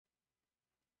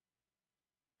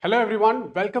Hello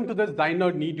everyone, welcome to the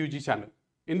ZyNerd NEET UG channel.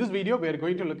 In this video, we are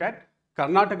going to look at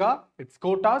Karnataka, its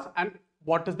quotas and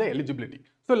what is the eligibility.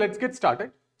 So let's get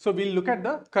started. So we'll look at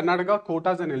the Karnataka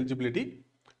quotas and eligibility.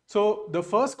 So the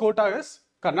first quota is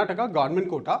Karnataka Government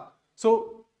quota.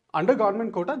 So under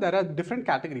government quota, there are different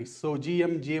categories. So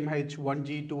GM, GMH,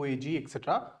 1G, 2AG,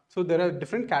 etc. So there are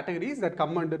different categories that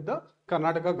come under the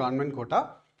Karnataka Government quota.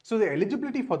 So the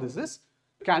eligibility for this is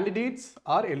candidates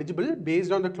are eligible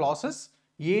based on the clauses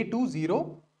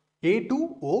A20,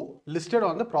 A2O listed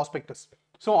on the prospectus.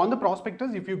 So on the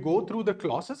prospectus, if you go through the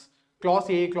clauses, clause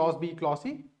A, clause B, clause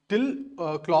C, till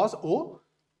clause O,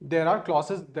 there are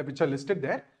clauses which are listed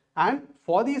there. And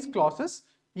for these clauses,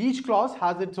 each clause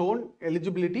has its own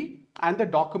eligibility and the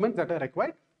documents that are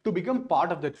required to become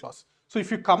part of that clause. So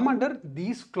if you come under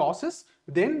these clauses,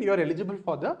 then you are eligible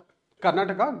for the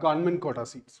Karnataka government quota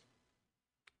seats.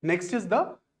 Next is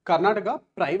the Karnataka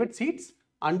private seats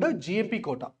under GMP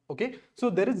quota. Okay,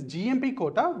 so there is GMP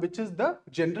quota, which is the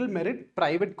general merit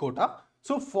private quota.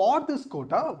 So for this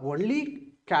quota, only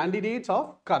candidates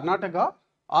of Karnataka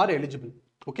are eligible.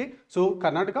 Okay, so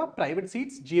Karnataka private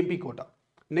seats GMP quota.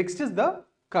 Next is the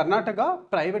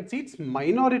Karnataka private seats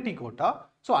minority quota.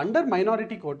 So under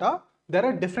minority quota, there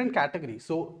are different categories.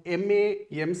 So MA,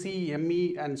 MC,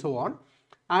 ME and so on.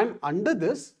 And under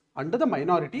this, under the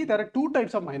minority, there are two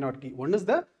types of minority. One is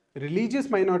the religious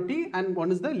minority and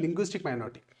one is the linguistic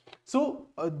minority. So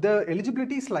the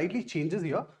eligibility slightly changes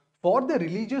here. For the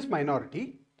religious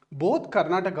minority, both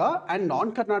Karnataka and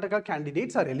non-Karnataka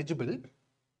candidates are eligible,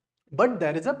 but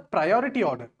there is a priority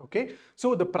order. Okay,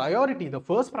 so the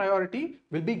first priority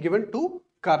will be given to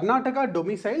Karnataka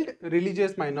domiciled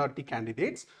religious minority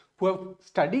candidates who have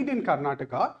studied in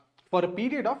Karnataka for a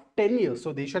period of 10 years.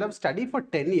 So they should have studied for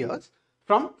 10 years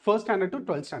from 1st standard to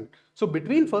 12th standard. So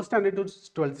between 1st standard to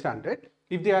 12th standard,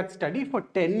 if they had studied for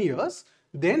 10 years,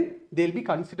 then they'll be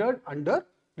considered under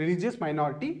religious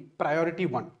minority priority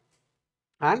 1.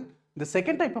 And the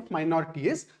second type of minority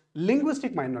is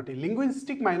linguistic minority.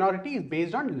 Linguistic minority is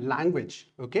based on language.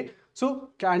 Okay, so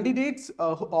candidates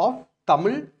of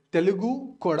Tamil,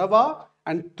 Telugu, Kodava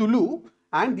and Tulu,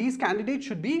 and these candidates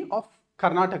should be of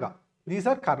Karnataka. These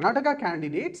are Karnataka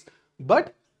candidates,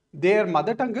 but their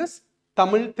mother tongue is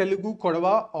Tamil, Telugu,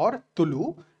 Kodava or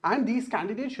Tulu, and these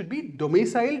candidates should be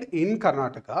domiciled in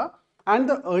Karnataka. And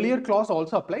the earlier clause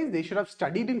also applies. They should have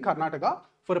studied in Karnataka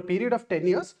for a period of 10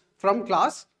 years from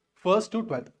class 1st to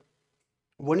 12th.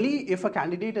 Only if a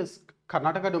candidate is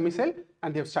Karnataka domicile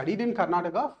and they have studied in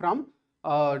Karnataka from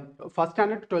 1st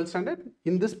standard to 12th standard,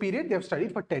 in this period they have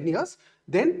studied for 10 years,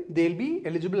 then they will be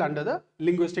eligible under the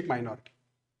linguistic minority.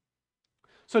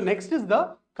 So next is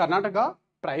the Karnataka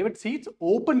private seats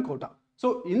open quota.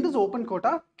 So in this open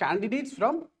quota, candidates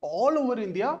from all over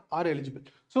India are eligible.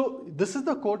 So this is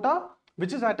the quota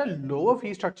which is at a lower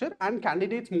fee structure, and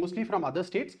candidates mostly from other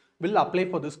states will apply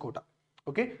for this quota.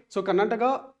 Okay, so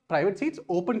Karnataka private seats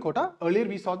open quota. Earlier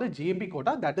we saw the GMP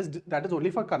quota, that is only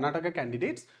for Karnataka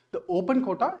candidates. The open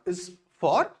quota is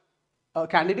for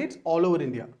candidates all over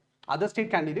India. Other state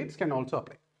candidates can also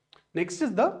apply. Next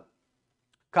is the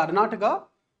Karnataka.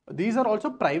 These are also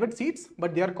private seats,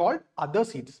 but they are called other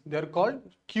seats. They are called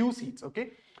Q seats.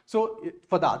 Okay, so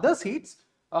for the other seats,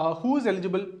 who is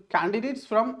eligible? Candidates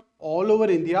from all over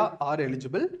India are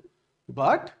eligible,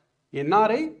 but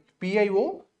NRI,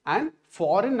 PIO and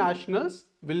foreign nationals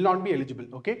will not be eligible.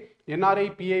 Okay,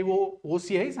 NRI, PIO,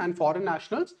 OCIs and foreign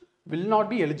nationals will not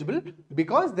be eligible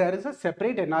because there is a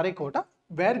separate NRI quota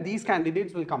where these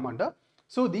candidates will come under.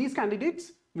 So these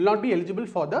candidates will not be eligible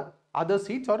for the other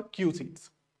seats or Q seats.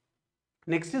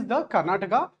 Next is the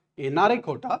Karnataka NRI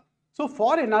quota. So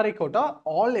for NRI quota,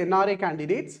 all NRI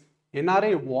candidates,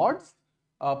 NRI wards,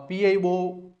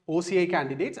 PIO, OCI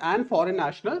candidates and foreign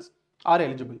nationals are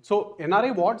eligible. So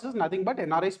NRI wards is nothing but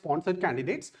NRI sponsored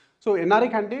candidates. So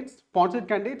NRI candidates, sponsored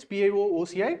candidates, PIO,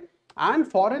 OCI and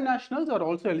foreign nationals are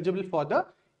also eligible for the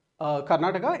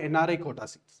Karnataka NRI quota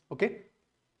seats. Okay.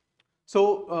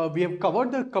 So we have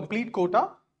covered the complete quota.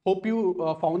 Hope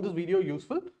you found this video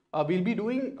useful. We'll be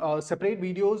doing separate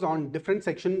videos on different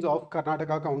sections of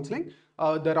Karnataka counseling,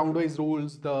 the round-wise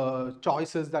rules, the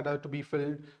choices that are to be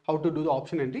filled, how to do the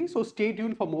option entry. So stay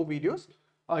tuned for more videos.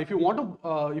 If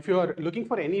you are looking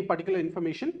for any particular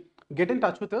information, get in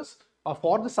touch with us.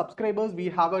 For the subscribers, we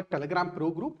have a Telegram Pro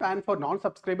group, and for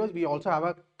non-subscribers, we also have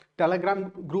a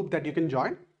Telegram group that you can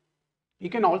join. You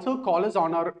can also call us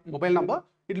on our mobile number.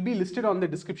 It will be listed on the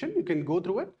description. You can go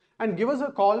through it and give us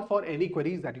a call for any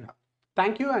queries that you have.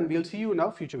 Thank you, and we'll see you in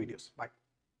our future videos. Bye.